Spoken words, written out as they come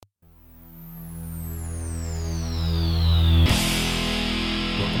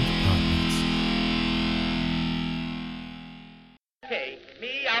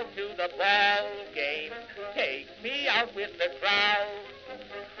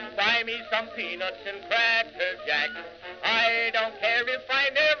Buy me some peanuts and Cracker Jack. I don't care if I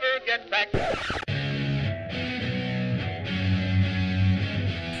never get back.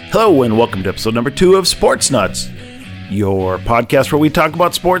 Hello and welcome to episode number 2 of Sports Nuts, your podcast where we talk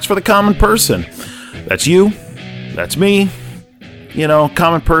about sports for the common person. That's you, that's me,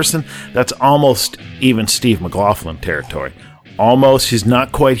 common person. That's almost even Steve McLaughlin territory. Almost, he's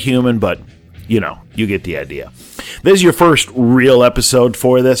not quite human, but you get the idea. This is your first real episode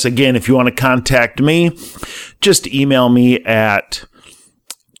for this. Again, if you want to contact me, just email me at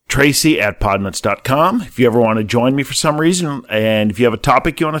tracy@podnuts.com. If you ever want to join me for some reason, and if you have a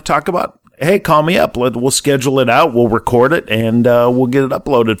topic you want to talk about, hey, call me up. We'll schedule it out. We'll record it, and we'll get it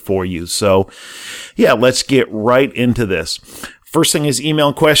uploaded for you. So, yeah, let's get right into this. First thing is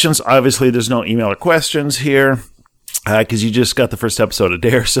email questions. Obviously, there's no email or questions here, because you just got the first episode a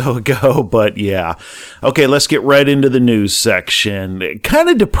day or so ago, but yeah. Okay, let's get right into the news section. Kind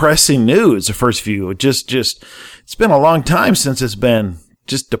of depressing news, the first few. Just it's been a long time since it's been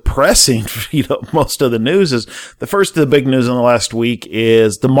just depressing. Most of the news is, the first of the big news in the last week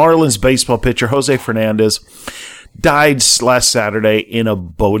is the Marlins baseball pitcher, Jose Fernandez, died last Saturday in a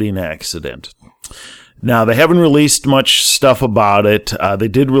boating accident. Now, they haven't released much stuff about it. They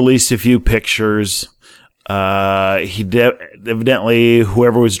did release a few pictures. Evidently,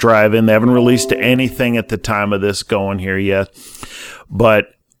 whoever was driving, they haven't released anything at the time of this going here yet, but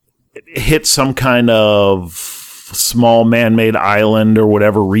it hit some kind of small man-made island or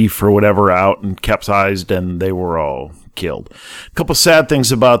whatever, reef or whatever, out and capsized, and they were all killed. A couple sad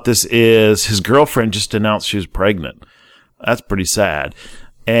things about this is his girlfriend just announced she was pregnant. That's pretty sad.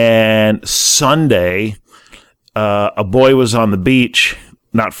 And Sunday, a boy was on the beach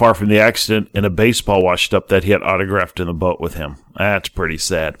not far from the accident, and a baseball washed up that he had autographed in the boat with him. That's pretty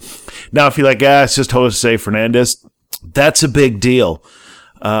sad. Now, if you're like, it's just Jose Fernandez, that's a big deal.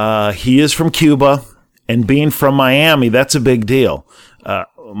 He is from Cuba, and being from Miami, that's a big deal.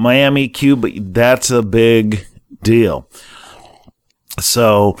 Miami, Cuba, that's a big deal.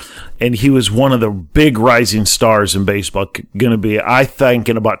 So, and he was one of the big rising stars in baseball. Going to be, I think,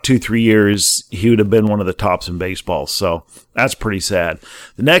 in about 2-3 years, he would have been one of the tops in baseball. So that's pretty sad.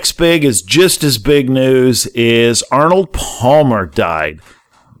 The next big is just as big news is Arnold Palmer died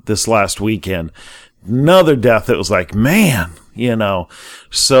this last weekend. Another death that was like, man,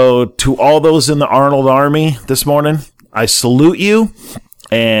 So to all those in the Arnold Army this morning, I salute you,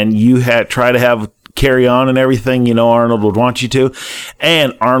 and you try to carry on and everything, Arnold would want you to.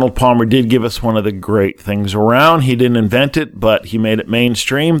 And Arnold Palmer did give us one of the great things around. He didn't invent it, but he made it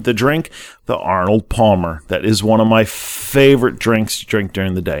mainstream. The drink, the Arnold Palmer. That is one of my favorite drinks to drink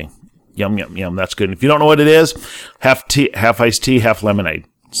during the day. Yum, yum, yum. That's good. And if you don't know what it is, half iced tea, half lemonade.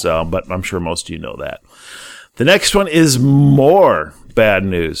 So, but I'm sure most of you know that. The next one is more bad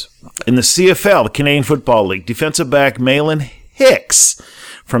news. In the CFL, the Canadian Football League, defensive back Malin Hicks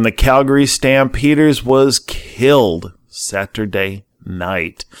from the Calgary Stampeders was killed Saturday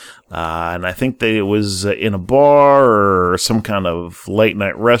night. And I think that it was in a bar or some kind of late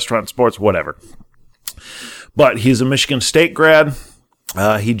night restaurant, sports, whatever. But he's a Michigan State grad.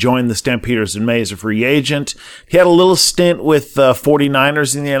 He joined the Stampeders in May as a free agent. He had a little stint with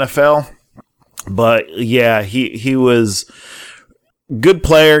 49ers in the NFL. But yeah, he was good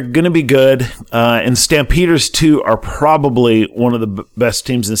player, going to be good. And Stampeders, too, are probably one of the best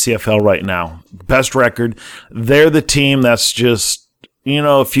teams in the CFL right now. Best record. They're the team that's just,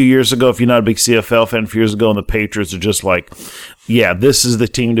 a few years ago, if you're not a big CFL fan, a few years ago, and the Patriots are just like, yeah, this is the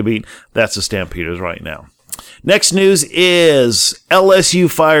team to beat. That's the Stampeders right now. Next news is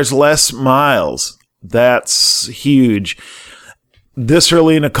LSU fires Les Miles. That's huge. This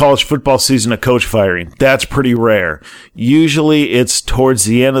early in a college football season, a coach firing, that's pretty rare. Usually it's towards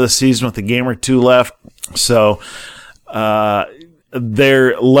the end of the season with a game or two left. So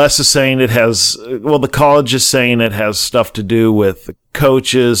they're less is saying the college is saying it has stuff to do with the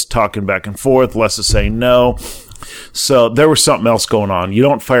coaches talking back and forth. Les is saying no. So there was something else going on. You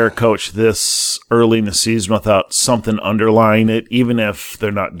don't fire a coach this early in the season without something underlying it, even if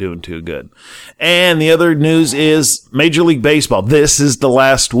they're not doing too good. And the other news is Major League Baseball. This is the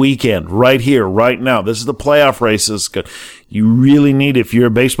last weekend right here, right now. This is the playoff races. You really need, if you're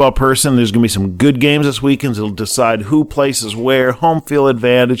a baseball person, there's going to be some good games this weekend. It'll decide who places where, home field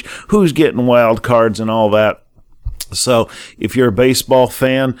advantage, who's getting wild cards and all that. So if you're a baseball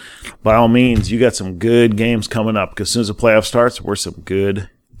fan, by all means, you got some good games coming up, because as soon as the playoff starts, we're some good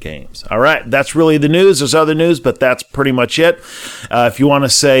games. All right, that's really the news. There's other news, but that's pretty much it. If you want to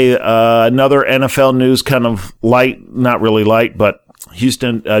say another NFL news, kind of light, not really light, but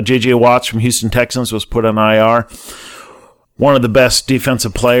J.J. Watts from Houston Texans was put on IR. one of the best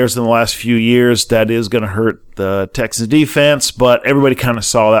defensive players in the last few years. That is going to hurt the Texans defense, but everybody kind of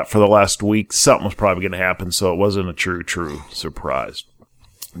saw that for the last week. Something was probably going to happen, so it wasn't a true surprise.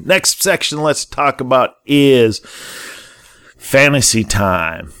 Next section let's talk about is fantasy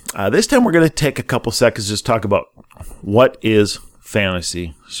time. This time we're going to take a couple seconds to just talk about what is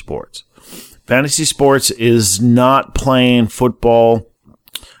fantasy sports. Fantasy sports is not playing football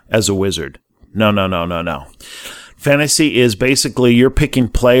as a wizard. No. Fantasy is basically you're picking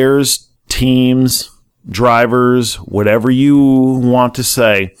players, teams, drivers, whatever you want to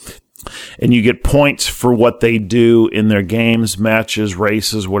say, and you get points for what they do in their games, matches,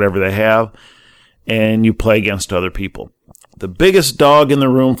 races, whatever they have, and you play against other people. The biggest dog in the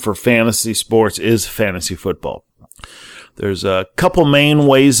room for fantasy sports is fantasy football. There's a couple main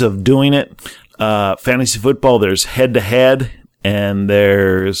ways of doing it. Fantasy football, there's head-to-head, and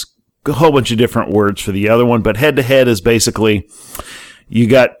there's a whole bunch of different words for the other one, but head-to-head is basically you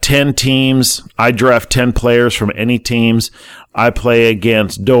got 10 teams. I draft 10 players from any teams. I play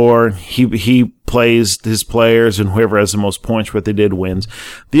against Dorr. He plays his players, and whoever has the most points, what they did, wins.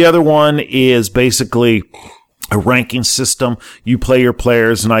 The other one is basically a ranking system. You play your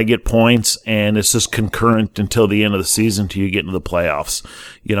players, and I get points, and it's just concurrent until the end of the season until you get into the playoffs.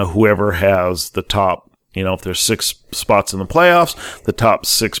 Whoever has the top, if there's 6 spots in the playoffs, the top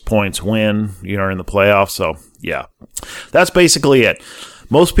 6 points win. You're in the playoffs. So, yeah, that's basically it.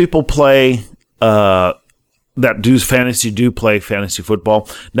 Most people play that do play fantasy football.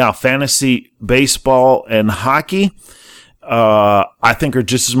 Now, fantasy baseball and hockey, I think are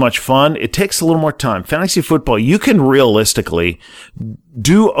just as much fun. It takes a little more time. Fantasy football, you can realistically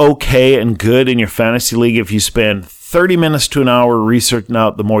do okay and good in your fantasy league if you spend 30 minutes to an hour researching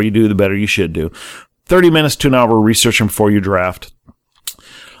out. The more you do, the better you should do. 30 minutes to an hour researching before you draft.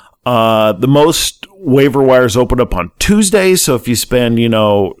 The most waiver wires open up on Tuesdays, so if you spend,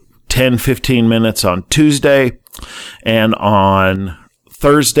 10, 15 minutes on Tuesday, and on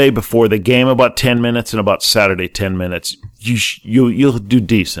Thursday before the game about 10 minutes, and about Saturday 10 minutes, you'll do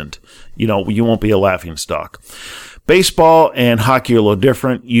decent. You won't be a laughing stock. Baseball and hockey are a little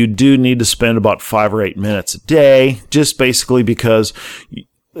different. You do need to spend about 5 or 8 minutes a day, just basically because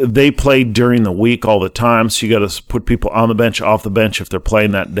they play during the week all the time, so you got to put people on the bench, off the bench if they're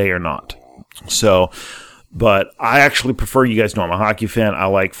playing that day or not. So, but I actually prefer, you guys know I'm a hockey fan. I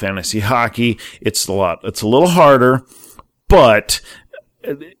like fantasy hockey. It's a little harder, but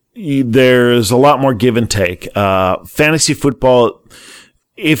there's a lot more give and take. Fantasy football,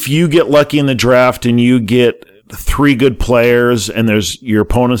 if you get lucky in the draft and you get 3 good players and your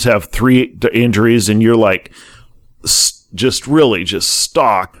opponents have 3 injuries and you're like just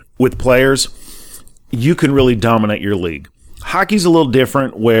stocked with players, you can really dominate your league. Hockey's a little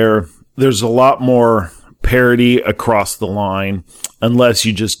different where there's a lot more parity across the line unless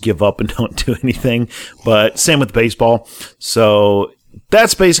you just give up and don't do anything. But same with baseball. So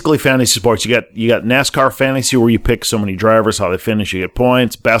that's basically fantasy sports. You got NASCAR fantasy where you pick so many drivers, how they finish, you get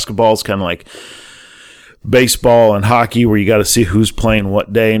points. Basketball is kind of like baseball and hockey where you got to see who's playing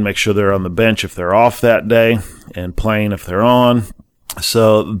what day and make sure they're on the bench if they're off that day and playing if they're on.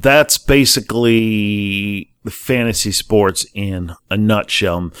 So that's basically the fantasy sports in a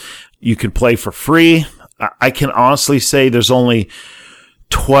nutshell. You can play for free. I can honestly say there's only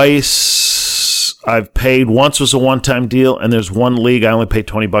twice I've paid. Once was a one-time deal, and there's one league I only pay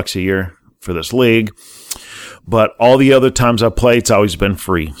 $20 a year for this league. But all the other times I play, it's always been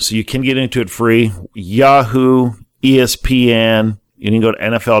free. So you can get into it free. Yahoo, ESPN, you can go to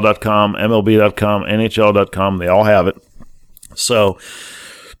NFL.com, MLB.com, NHL.com. They all have it. So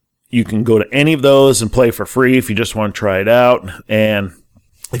you can go to any of those and play for free if you just want to try it out. And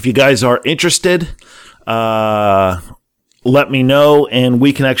if you guys are interested, let me know, and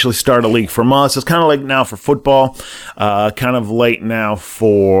we can actually start a league from us. It's kind of late now for football, kind of late now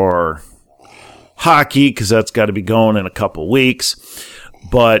for hockey because that's got to be going in a couple weeks.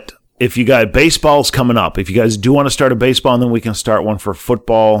 But if you guys, baseball's coming up. If you guys do want to start a baseball, and then we can start one for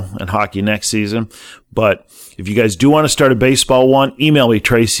football and hockey next season. But if you guys do want to start a baseball one, email me,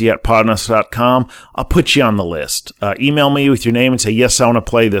 Tracy@podnuts.com. I'll put you on the list. Email me with your name and say, yes, I want to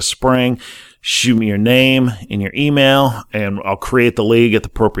play this spring. Shoot me your name in your email, and I'll create the league at the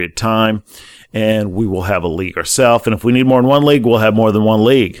appropriate time, and we will have a league ourselves. And if we need more than one league, we'll have more than one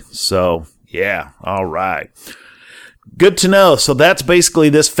league. So, yeah, all right. Good to know. So that's basically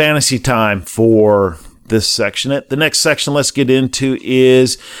this fantasy time for this section. The next section let's get into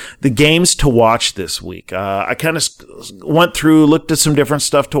is the games to watch this week. I kind of went through, looked at some different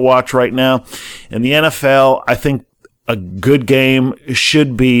stuff to watch right now. In the NFL, I think a good game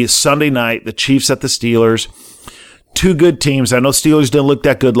should be Sunday night, the Chiefs at the Steelers. two good teams. I know Steelers didn't look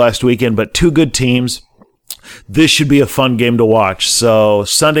that good last weekend, but two good teams. This should be a fun game to watch. So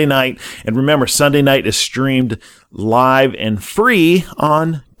Sunday night, and remember, Sunday night is streamed live and free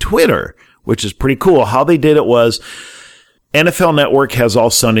on Twitter, which is pretty cool. How they did it was NFL Network has all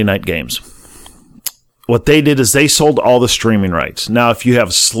Sunday night games. What they did is they sold all the streaming rights. Now, if you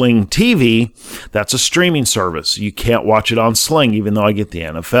have Sling TV, that's a streaming service. You can't watch it on Sling, even though I get the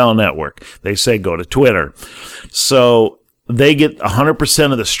NFL Network. They say go to Twitter. So they get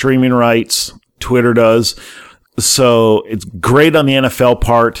 100% of the streaming rights. Twitter does. So it's great on the NFL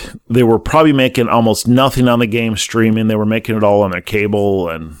part. They were probably making almost nothing on the game streaming. They were making it all on their cable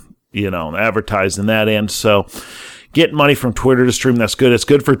and, advertising that end. So get money from Twitter to stream. That's good. It's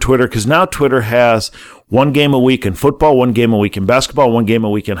good for Twitter because now Twitter has one game a week in football, one game a week in basketball, one game a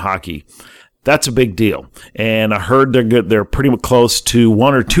week in hockey. That's a big deal. And I heard they're good. They're pretty close to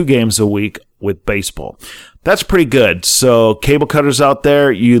 1 or 2 games a week with baseball. That's pretty good. So cable cutters out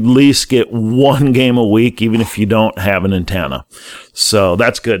there, you at least get 1 game a week, even if you don't have an antenna. So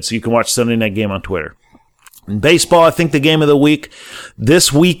that's good. So you can watch Sunday night game on Twitter. In baseball, I think the game of the week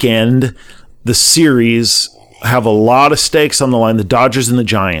this weekend, the series have a lot of stakes on the line, the Dodgers and the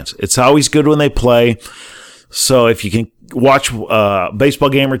Giants. It's always good when they play. So if you can watch a baseball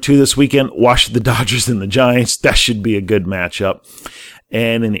game or two this weekend, watch the Dodgers and the Giants. That should be a good matchup.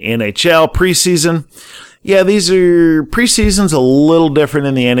 And in the NHL preseason, preseason's a little different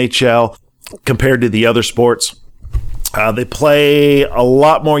in the NHL compared to the other sports. They play a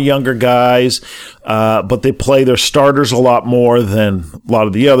lot more younger guys, but they play their starters a lot more than a lot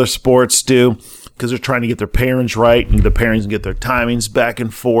of the other sports do because they're trying to get their pairings right and the pairings get their timings back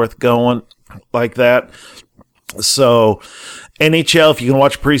and forth going like that. So NHL, if you can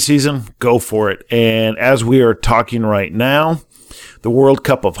watch preseason, go for it. And as we are talking right now, the World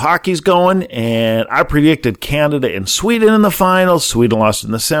Cup of Hockey's going, and I predicted Canada and Sweden in the finals. Sweden lost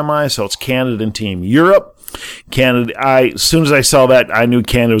in the semis, so it's Canada and Team Europe. As soon as I saw that, I knew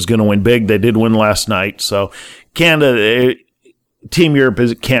Canada was going to win big. They did win last night, so Canada, Team Europe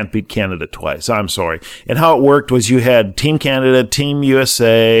can't beat Canada twice. I'm sorry. And how it worked was you had Team Canada, Team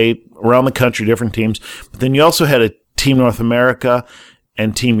USA, around the country, different teams, but then you also had a Team North America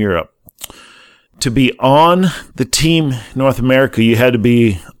and Team Europe. To be on the Team North America, you had to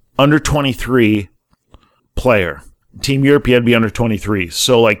be under 23 player. Team Europe, you had to be under 23.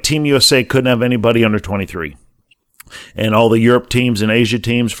 So like Team USA couldn't have anybody under 23. And all the Europe teams and Asia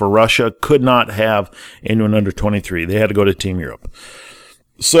teams for Russia could not have anyone under 23. They had to go to Team Europe.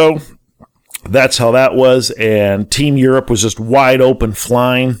 So that's how that was. And Team Europe was just wide open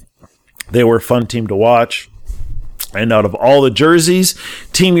flying. They were a fun team to watch. And out of all the jerseys,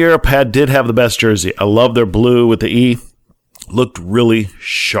 Team Europe did have the best jersey. I love their blue with the E. Looked really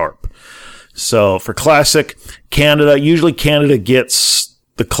sharp. So for Classic, usually Canada gets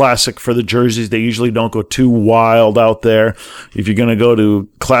the Classic for the jerseys. They usually don't go too wild out there. If you're going to go to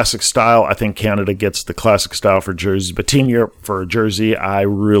Classic style, I think Canada gets the Classic style for jerseys. But Team Europe for a jersey, I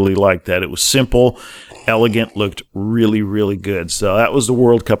really liked that. It was simple, elegant, looked really, really good. So that was the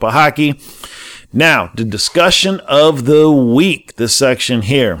World Cup of Hockey. Now, the discussion of the week, this section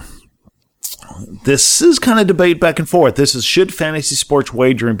here. This is kind of debate back and forth. This is, should fantasy sports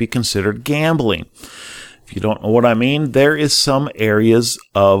wagering be considered gambling? If you don't know what I mean, there is some areas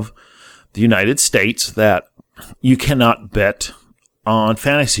of the United States that you cannot bet on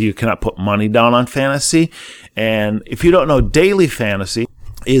fantasy. You cannot put money down on fantasy. And if you don't know, daily fantasy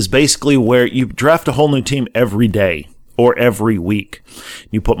is basically where you draft a whole new team every day or every week.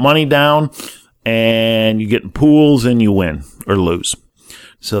 You put money down, and you get in pools and you win or lose.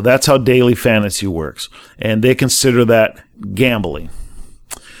 So that's how daily fantasy works. And they consider that gambling.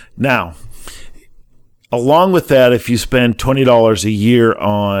 Now, along with that, if you spend $20 a year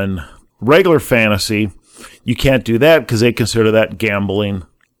on regular fantasy, you can't do that because they consider that gambling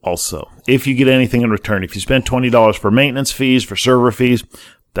also. If you get anything in return, if you spend $20 for maintenance fees, for server fees,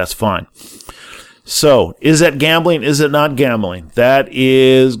 that's fine. So, is that gambling? Is it not gambling? That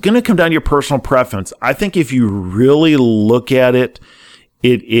is going to come down to your personal preference. I think if you really look at it,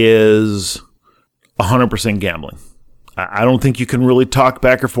 it is 100% gambling. I don't think you can really talk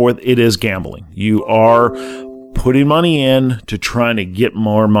back or forth. It is gambling. You are putting money in to trying to get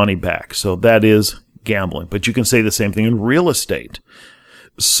more money back. So that is gambling. But you can say the same thing in real estate.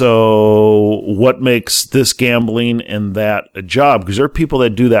 So what makes this gambling and that a job? Because there are people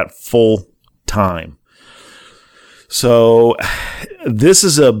that do that full time. So this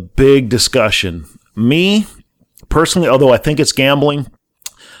is a big discussion. Me, personally, although I think it's gambling,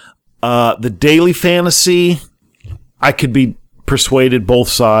 the daily fantasy, I could be persuaded both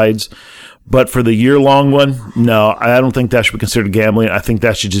sides. But for the year-long one, no, I don't think that should be considered gambling. I think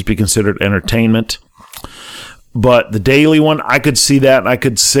that should just be considered entertainment. But the daily one, I could see that, and I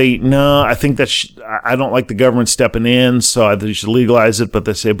could say, no, I think I don't like the government stepping in, so I think you should legalize it. But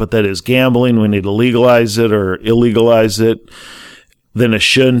they say, but that is gambling. We need to legalize it or illegalize it. Then it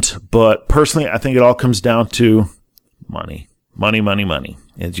shouldn't. But personally, I think it all comes down to money. Money,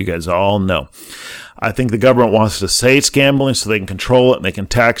 as you guys all know. I think the government wants to say it's gambling so they can control it and they can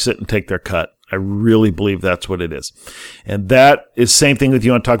tax it and take their cut. I really believe that's what it is. And that is the same thing with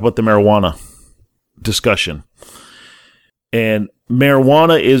you want to talk about the marijuana discussion. And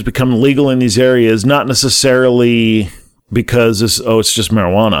marijuana is becoming legal in these areas, not necessarily because it's just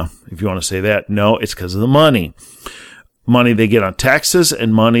marijuana, if you want to say that. No, it's because of the money. Money they get on taxes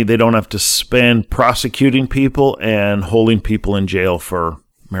and money they don't have to spend prosecuting people and holding people in jail for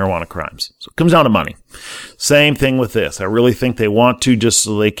marijuana crimes. So it comes down to money. Same thing with this. I really think they want to just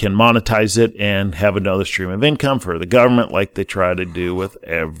so they can monetize it and have another stream of income for the government like they try to do with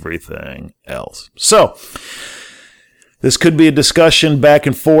everything else. So this could be a discussion back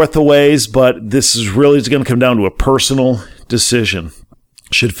and forth a ways, but this is really going to come down to a personal decision.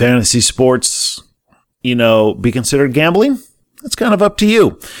 Should fantasy sports, be considered gambling? That's kind of up to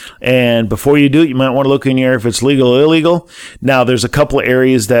you. And before you do it, you might want to look in your if it's legal or illegal. Now, there's a couple of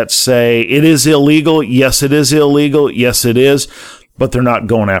areas that say it is illegal. Yes, it is illegal. Yes, it is. But they're not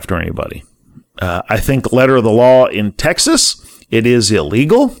going after anybody. I think letter of the law in Texas, it is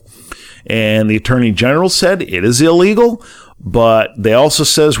illegal. And the Attorney General said it is illegal. But they also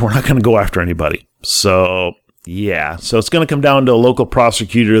says we're not going to go after anybody. So yeah, so it's going to come down to a local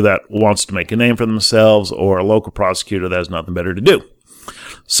prosecutor that wants to make a name for themselves or a local prosecutor that has nothing better to do.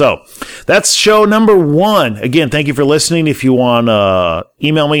 So that's show number 1. Again, thank you for listening. If you want to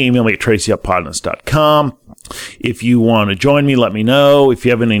email me at tracy@podness.com. If you want to join me, let me know. If you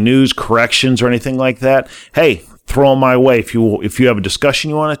have any news, corrections, or anything like that, hey, throw them my way. If you have a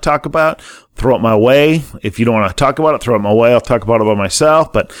discussion you want to talk about, throw it my way. If you don't want to talk about it, throw it my way. I'll talk about it by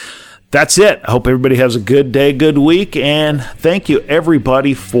myself, but that's it. I hope everybody has a good day, good week, and thank you,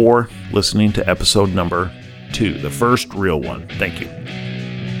 everybody, for listening to episode number 2, the first real one. Thank you.